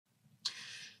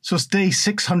So it's day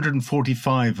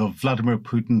 645 of Vladimir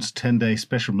Putin's 10-day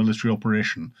special military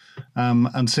operation.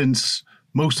 And since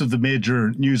most of the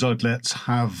major news outlets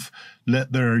have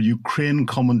let their Ukraine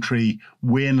commentary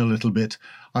wane a little bit,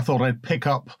 I thought I'd pick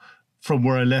up from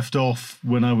where I left off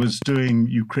when I was doing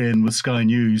Ukraine with Sky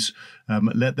News,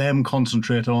 let them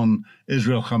concentrate on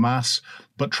Israel-Hamas,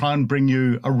 but try and bring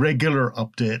you a regular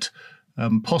update,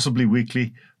 possibly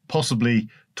weekly, possibly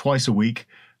twice a week,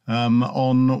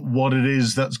 on what it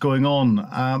is that's going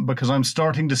on, because I'm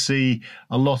starting to see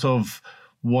a lot of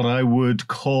what I would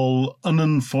call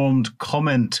uninformed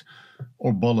comment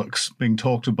or bollocks being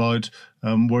talked about,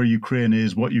 where Ukraine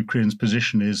is, what Ukraine's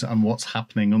position is, and what's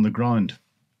happening on the ground.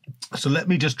 So let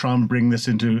me just try and bring this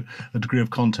into a degree of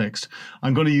context.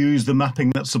 I'm going to use the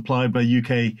mapping that's supplied by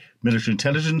UK military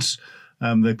intelligence.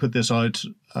 They put this out.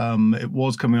 It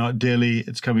was coming out daily.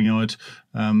 It's coming out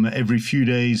every few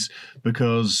days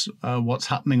because what's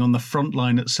happening on the front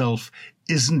line itself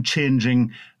isn't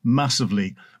changing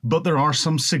massively. But there are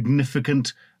some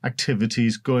significant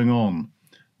activities going on.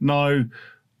 Now,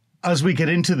 as we get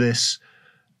into this,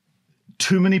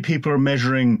 too many people are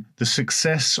measuring the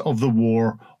success of the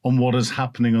war on what is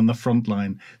happening on the front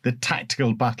line, the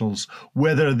tactical battles,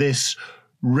 whether this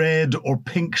red or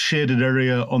pink shaded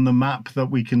area on the map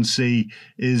that we can see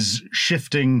is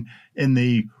shifting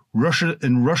in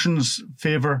Russians'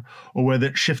 favor, or whether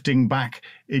it's shifting back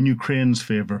in Ukraine's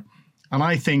favor. And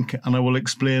I think, and I will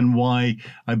explain why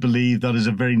I believe that is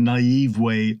a very naive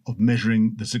way of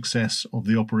measuring the success of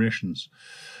the operations.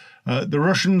 The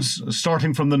Russians,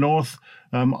 starting from the north,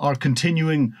 are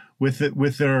continuing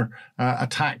with their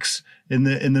attacks in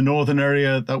the northern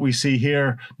area that we see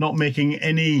here, not making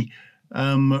any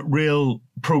real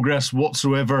progress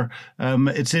whatsoever.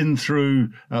 It's in through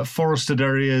forested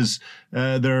areas.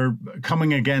 They're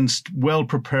coming against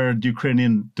well-prepared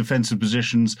Ukrainian defensive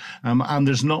positions, and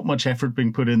there's not much effort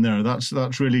being put in there.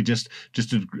 That's really just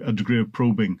a degree of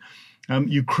probing.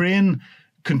 Ukraine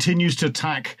continues to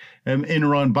attack in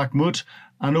around Bakhmut,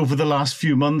 and over the last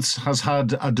few months has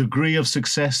had a degree of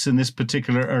success in this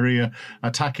particular area,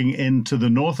 attacking into the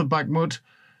north of Bakhmut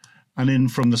and in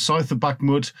from the south of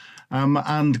Bakhmut,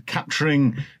 and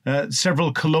capturing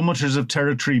several kilometers of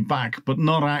territory back, but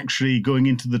not actually going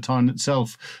into the town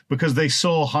itself, because they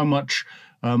saw how much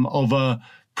of a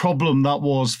problem that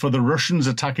was for the Russians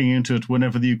attacking into it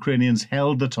whenever the Ukrainians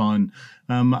held the town,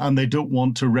 and they don't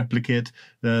want to replicate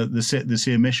the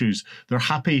same issues. They're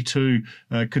happy to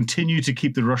continue to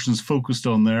keep the Russians focused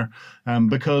on there,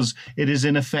 because it is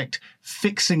in effect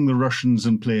fixing the Russians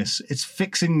in place. It's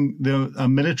fixing the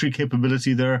military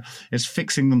capability there. It's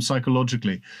fixing them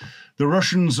psychologically. The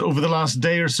Russians over the last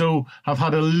day or so have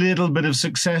had a little bit of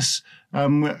success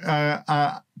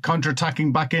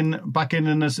counterattacking back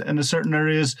in certain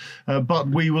areas, but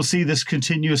we will see this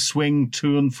continuous swing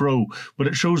to and fro. But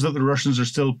it shows that the Russians are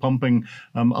still pumping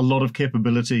a lot of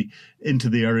capability into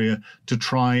the area to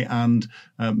try and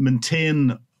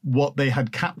maintain what they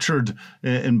had captured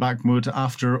in Bakhmut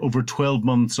after over 12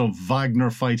 months of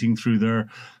Wagner fighting through there,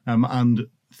 and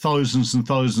thousands and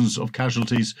thousands of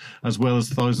casualties, as well as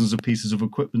thousands of pieces of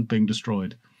equipment being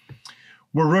destroyed.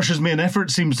 Where Russia's main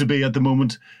effort seems to be at the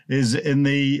moment is in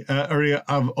the area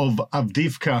of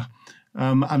Avdiivka.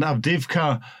 And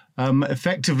Avdiivka,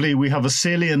 effectively, we have a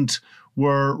salient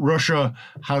where Russia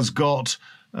has got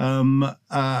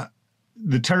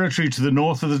the territory to the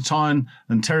north of the town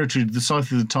and territory to the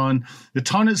south of the town. The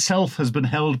town itself has been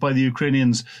held by the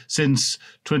Ukrainians since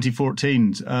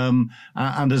 2014,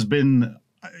 and has been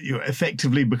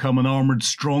effectively become an armoured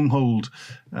stronghold.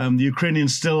 The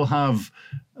Ukrainians still have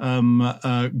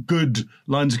good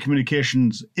lines of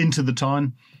communications into the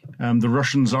town. The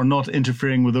Russians are not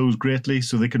interfering with those greatly,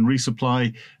 so they can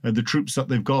resupply the troops that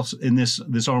they've got in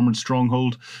this armoured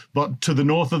stronghold. But to the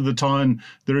north of the town,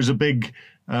 there is a big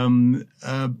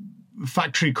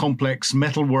factory complex,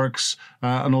 metalworks,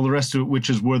 and all the rest of it, which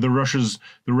is where the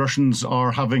Russians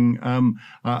are having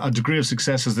a degree of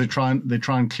success as they try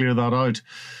and clear that out.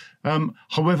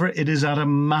 However, it is at a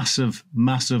massive,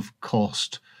 massive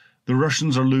cost. The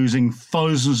Russians are losing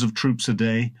thousands of troops a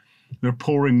day. They're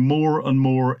pouring more and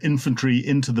more infantry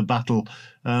into the battle,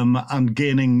 and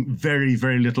gaining very,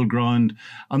 very little ground.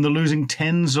 And they're losing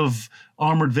tens of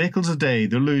armoured vehicles a day.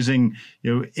 They're losing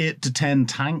 8 to 10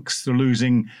 tanks. They're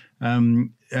losing 8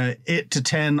 to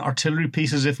 10 artillery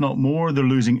pieces, if not more. They're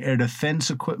losing air defence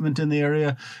equipment in the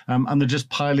area, and they're just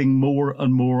piling more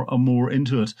and more and more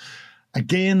into it.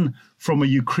 Again, from a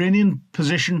Ukrainian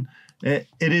position, it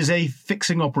is a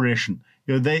fixing operation.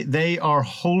 They are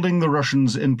holding the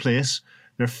Russians in place.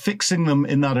 They're fixing them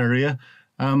in that area.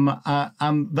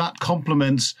 and that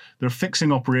complements their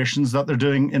fixing operations that they're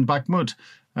doing in Bakhmut.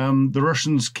 The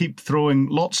Russians keep throwing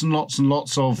lots and lots and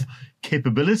lots of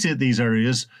capability at these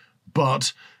areas,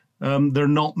 but they're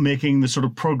not making the sort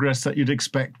of progress that you'd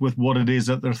expect with what it is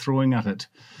that they're throwing at it.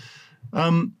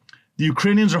 The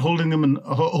Ukrainians are holding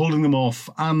them off,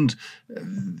 and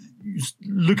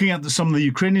looking at some of the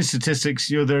Ukrainian statistics,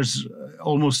 there's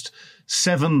almost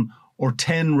 7 or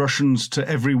 10 Russians to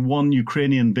every 1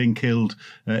 Ukrainian being killed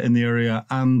in the area,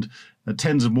 and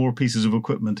tens of more pieces of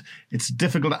equipment. It's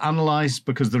difficult to analyse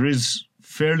because there is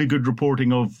fairly good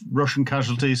reporting of Russian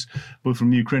casualties, both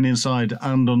from the Ukrainian side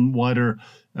and on wider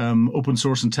open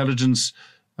source intelligence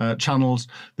channels.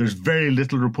 There's very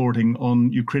little reporting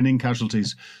on Ukrainian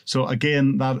casualties. So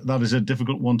again, that is a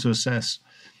difficult one to assess.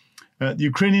 The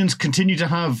Ukrainians continue to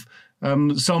have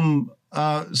some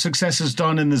successes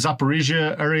down in the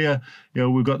Zaporizhia area.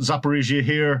 We've got Zaporizhia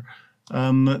here.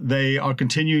 They are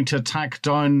continuing to attack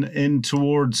down in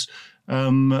towards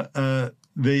the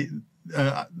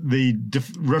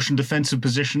Russian defensive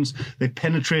positions. They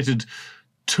penetrated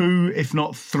 2, if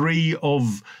not 3,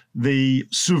 of the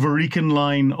Suvorikhin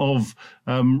line of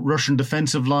Russian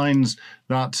defensive lines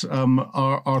that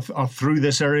are through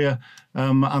this area,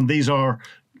 and these are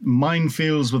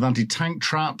minefields with anti-tank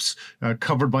traps,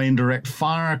 covered by indirect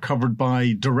fire, covered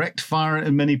by direct fire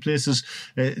in many places.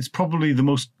 It's probably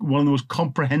one of the most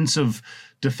comprehensive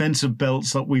defensive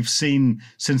belts that we've seen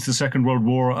since the Second World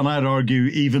War, and I'd argue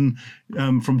even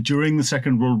from during the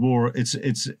Second World War, it's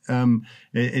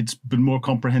been more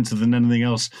comprehensive than anything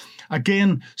else.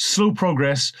 Again, slow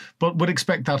progress, but would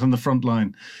expect that on the front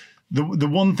line. The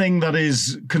one thing that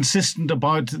is consistent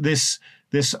about this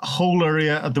whole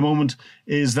area at the moment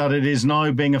is that it is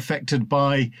now being affected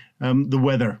by the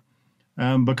weather,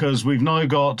 because we've now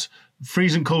got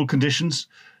freezing cold conditions,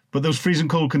 but those freezing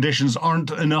cold conditions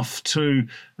aren't enough to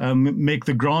make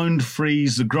the ground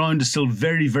freeze. The ground is still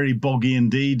very, very boggy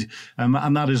indeed,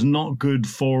 and that is not good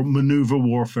for manoeuvre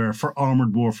warfare, for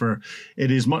armoured warfare.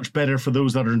 It is much better for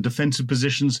those that are in defensive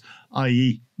positions,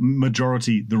 i.e.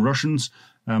 majority the Russians,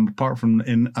 apart from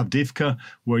in Avdiivka,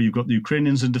 where you've got the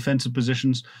Ukrainians in defensive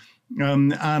positions.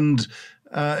 It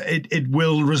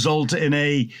will result in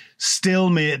a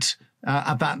stalemate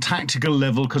at that tactical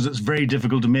level, because it's very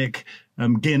difficult to make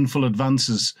gainful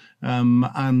advances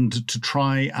and to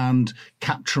try and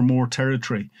capture more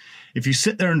territory. If you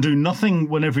sit there and do nothing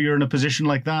whenever you're in a position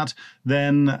like that,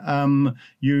 then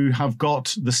you have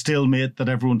got the stalemate that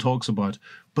everyone talks about.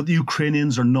 But the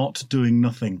Ukrainians are not doing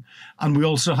nothing. And we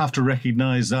also have to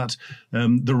recognize that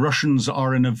the Russians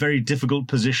are in a very difficult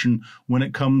position when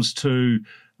it comes to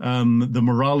the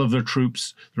morale of their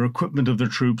troops, their equipment of their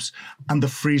troops, and the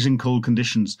freezing cold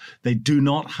conditions. They do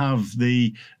not have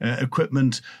the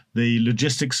equipment, the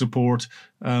logistic support,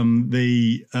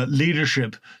 the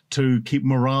leadership to keep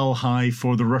morale high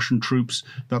for the Russian troops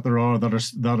that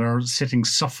are sitting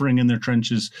suffering in their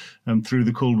trenches through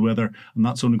the cold weather, and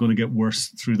that's only going to get worse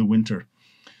through the winter.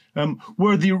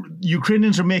 Where the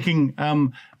Ukrainians are making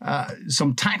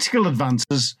some tactical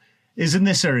advances is in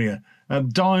this area.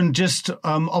 Down just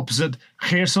opposite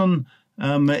Kherson,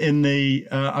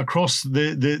 across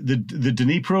the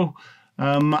Dnipro,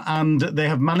 and they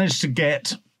have managed to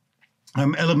get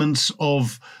elements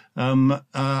of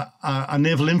a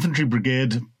naval infantry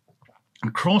brigade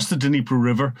across the Dnipro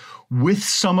River with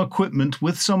some equipment,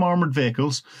 with some armoured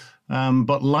vehicles,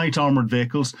 but light armoured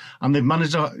vehicles, and they've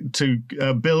managed to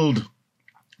build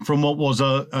from what was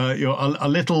a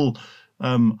little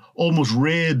almost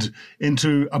raid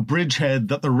into a bridgehead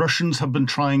that the Russians have been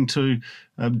trying to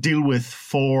deal with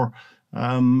for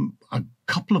a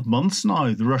couple of months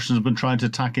now. The Russians have been trying to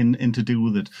attack in to deal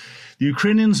with it. The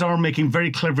Ukrainians are making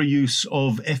very clever use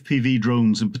of FPV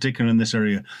drones, in particular in this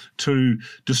area, to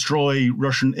destroy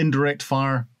Russian indirect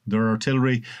fire, their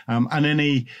artillery, and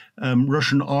any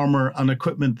Russian armour and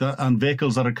equipment and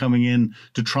vehicles that are coming in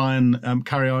to try and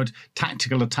carry out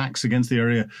tactical attacks against the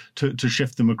area to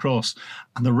shift them across.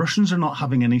 And the Russians are not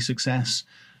having any success.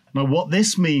 Now, what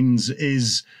this means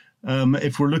is,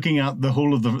 if we're looking at the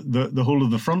whole of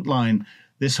the front line,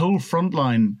 this whole front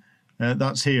line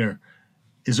that's here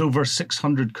is over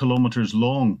 600 kilometres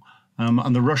long,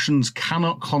 and the Russians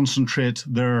cannot concentrate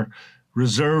their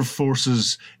reserve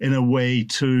forces in a way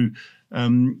to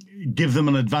give them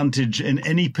an advantage in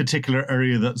any particular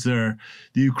area that's there.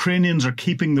 The Ukrainians are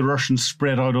keeping the Russians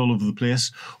spread out all over the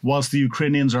place, whilst the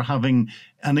Ukrainians are having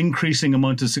an increasing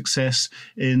amount of success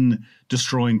in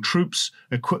destroying troops,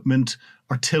 equipment,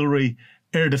 artillery,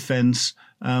 air defence,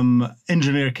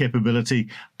 engineer capability,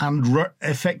 and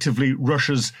effectively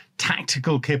Russia's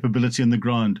tactical capability on the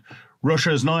ground.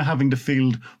 Russia is now having to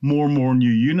field more and more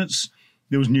new units.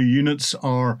 Those new units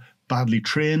are badly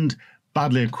trained,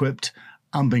 badly equipped,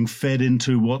 and being fed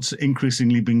into what's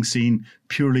increasingly being seen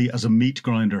purely as a meat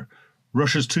grinder.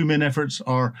 Russia's two main efforts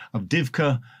are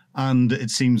Avdiivka and, it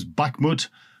seems, Bakhmut.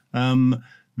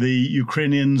 The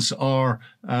Ukrainians are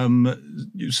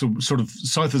sort of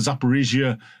south of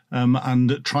Zaporizhia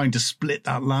and trying to split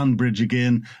that land bridge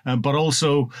again. But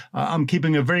also, I'm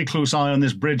keeping a very close eye on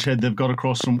this bridgehead they've got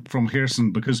across from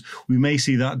Kherson, because we may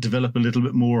see that develop a little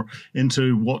bit more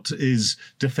into what is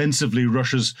defensively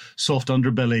Russia's soft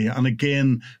underbelly, and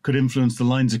again could influence the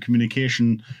lines of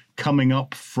communication coming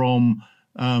up from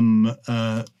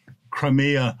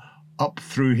Crimea up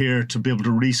through here to be able to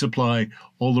resupply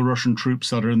all the Russian troops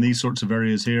that are in these sorts of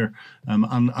areas here,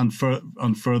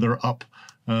 and further up.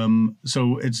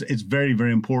 So it's very,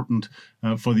 very important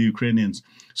for the Ukrainians.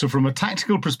 So from a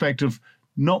tactical perspective,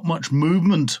 not much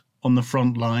movement on the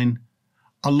front line,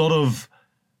 a lot of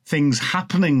things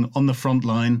happening on the front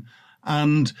line,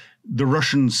 and the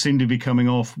Russians seem to be coming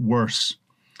off worse.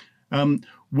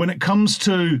 When it comes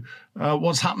to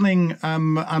what's happening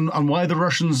and why the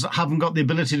Russians haven't got the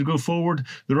ability to go forward,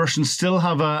 the Russians still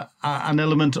have an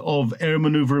element of air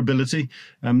maneuverability.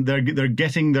 They're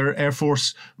getting their air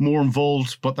force more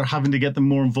involved, but they're having to get them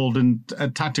more involved in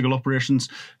tactical operations,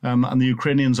 and the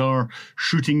Ukrainians are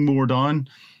shooting more down.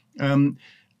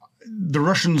 The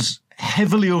Russians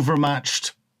heavily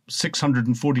overmatched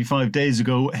 645 days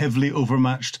ago, heavily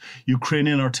overmatched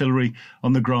Ukrainian artillery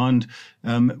on the ground.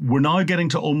 We're now getting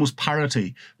to almost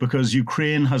parity, because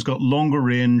Ukraine has got longer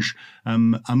range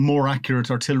and more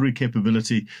accurate artillery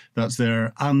capability that's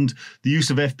there. And the use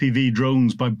of FPV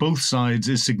drones by both sides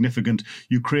is significant.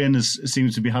 Ukraine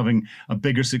seems to be having a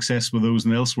bigger success with those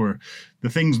than elsewhere. The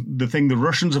thing the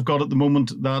Russians have got at the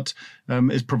moment that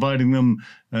is providing them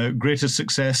greatest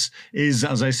success is,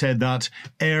 as I said, that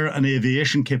air and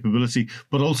aviation capability,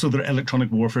 but also their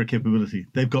electronic warfare capability.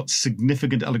 They've got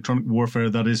significant electronic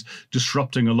warfare that is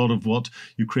disrupting a lot of what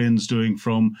Ukraine's doing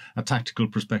from a tactical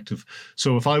perspective.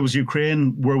 So if I was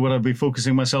Ukraine, where would I be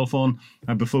focusing myself on?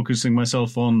 I'd be focusing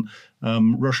myself on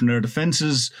Russian air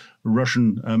defenses,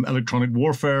 Russian electronic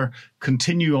warfare,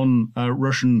 continue on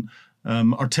Russian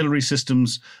artillery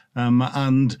systems,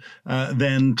 and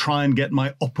then try and get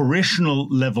my operational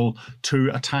level to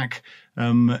attack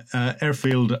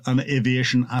airfield and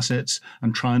aviation assets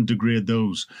and try and degrade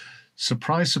those.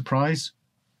 Surprise, surprise,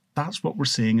 that's what we're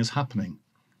seeing is happening.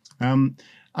 And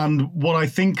what I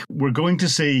think we're going to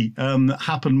see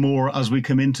happen more as we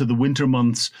come into the winter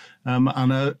months,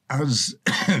 and as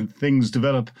things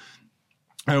develop,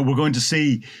 we're going to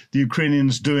see the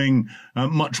Ukrainians doing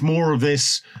much more of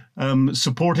this,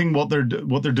 supporting what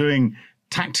they're doing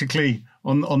tactically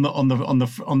on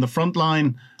the front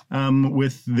line,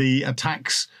 with the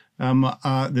attacks,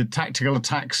 the tactical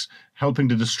attacks, helping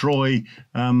to destroy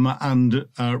and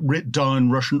rit down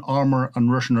Russian armor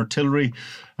and Russian artillery,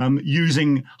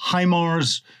 using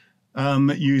HIMARS,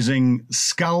 using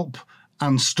Scalp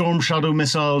and Storm Shadow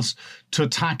missiles to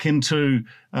attack into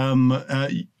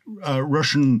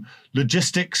Russian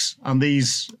logistics. And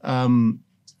these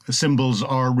symbols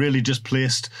are really just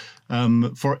placed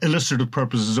for illustrative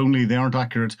purposes only. They aren't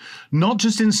accurate, not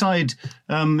just inside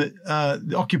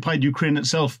the occupied Ukraine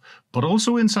itself, but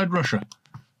also inside Russia.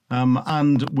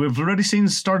 And we've already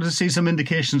started to see some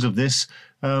indications of this,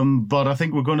 but I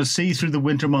think we're going to see through the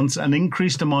winter months an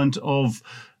increased amount of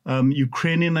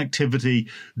Ukrainian activity,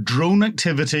 drone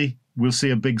activity. We'll see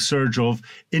a big surge of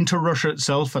into Russia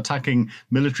itself, attacking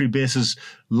military bases,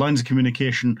 lines of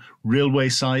communication, railway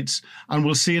sites, and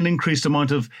we'll see an increased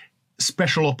amount of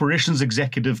special operations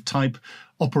executive type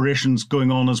operations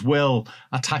going on as well,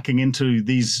 attacking into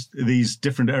these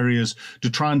different areas to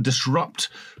try and disrupt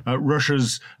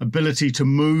Russia's ability to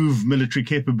move military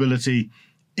capability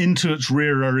into its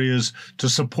rear areas to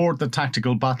support the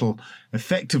tactical battle.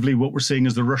 Effectively, what we're seeing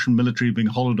is the Russian military being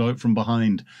hollowed out from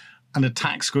behind, and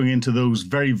attacks going into those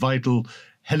very vital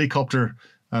helicopter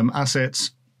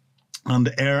assets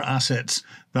and air assets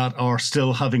that are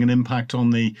still having an impact on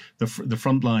the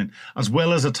front line, as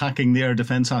well as attacking the air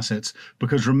defense assets.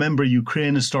 Because remember,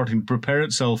 Ukraine is starting to prepare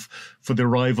itself for the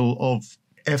arrival of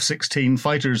F-16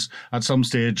 fighters at some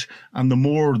stage, and the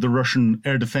more the Russian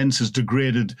air defense is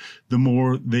degraded, the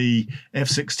more the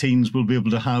F-16s will be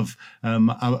able to have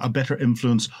a better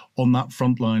influence on that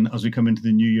front line as we come into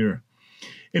the new year.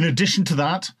 In addition to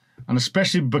that, and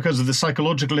especially because of the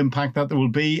psychological impact that there will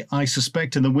be, I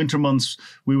suspect in the winter months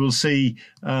we will see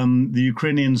the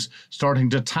Ukrainians starting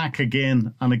to attack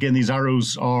again. And again, these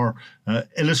arrows are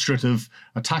illustrative,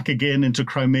 attack again into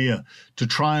Crimea to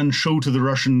try and show to the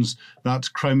Russians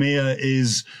that Crimea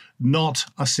is not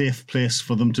a safe place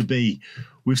for them to be.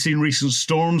 We've seen recent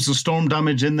storms and storm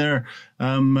damage in there,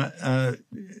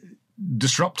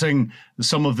 disrupting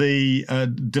some of the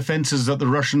defences that the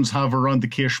Russians have around the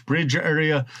Kerch Bridge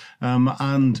area,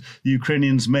 and the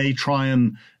Ukrainians may try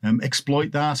and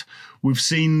exploit that. We've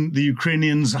seen the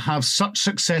Ukrainians have such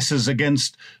successes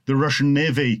against the Russian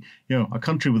Navy, a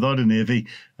country without a navy,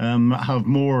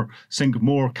 sink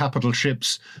more capital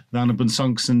ships than have been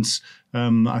sunk since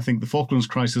I think the Falklands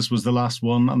crisis was the last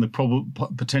one, and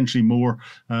potentially more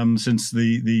since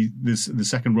the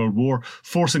Second World War,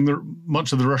 forcing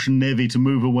much of the Russian Navy to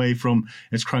move away from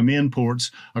its Crimean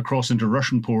ports across into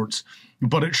Russian ports.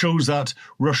 But it shows that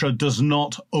Russia does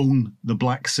not own the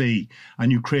Black Sea,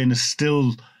 and Ukraine is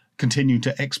still continuing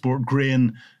to export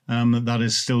grain that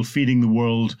is still feeding the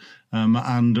world,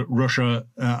 and Russia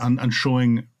and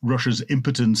showing Russia's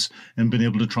impotence in being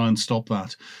able to try and stop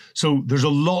that. So there's a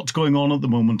lot going on at the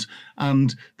moment,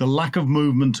 and the lack of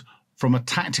movement from a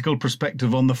tactical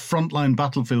perspective on the frontline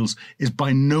battlefields is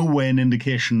by no way an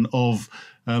indication of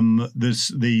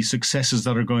the successes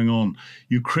that are going on.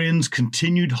 Ukraine's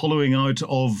continued hollowing out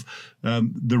of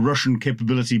the Russian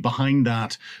capability behind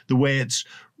that, the way it's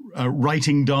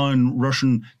writing down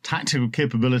Russian tactical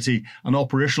capability and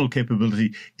operational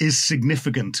capability is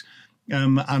significant.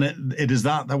 And it is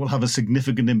that will have a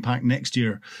significant impact next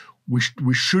year.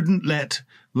 We shouldn't let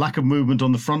lack of movement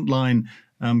on the front line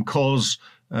cause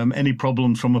any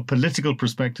problems from a political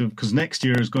perspective, because next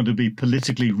year is going to be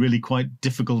politically really quite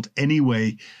difficult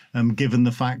anyway, given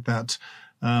the fact that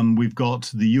we've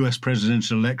got the US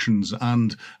presidential elections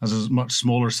and, as a much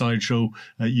smaller sideshow,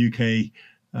 UK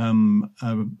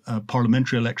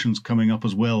parliamentary elections coming up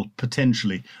as well,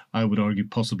 potentially. I would argue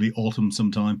possibly autumn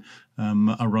sometime,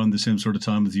 around the same sort of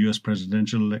time as the US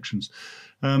presidential elections.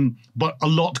 But a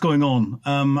lot going on,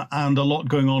 and a lot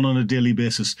going on a daily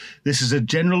basis. This is a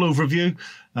general overview.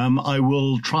 I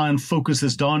will try and focus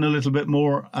this down a little bit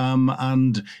more,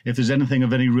 and if there's anything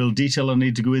of any real detail I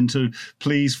need to go into,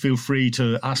 please feel free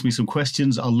to ask me some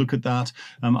questions. I'll look at that,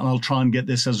 and I'll try and get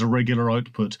this as a regular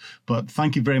output. But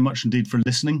thank you very much indeed for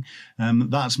listening.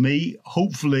 That's me.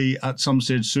 Hopefully at some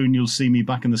stage soon you'll see me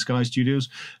back in the Sky Studios.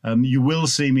 You will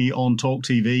see me on Talk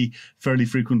TV fairly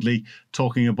frequently,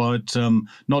 talking about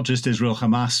not just Israel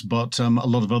Hamas, but a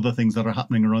lot of other things that are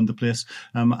happening around the place,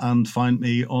 and find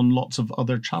me on lots of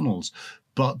other channels.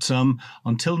 But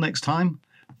until next time,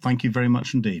 thank you very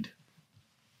much indeed.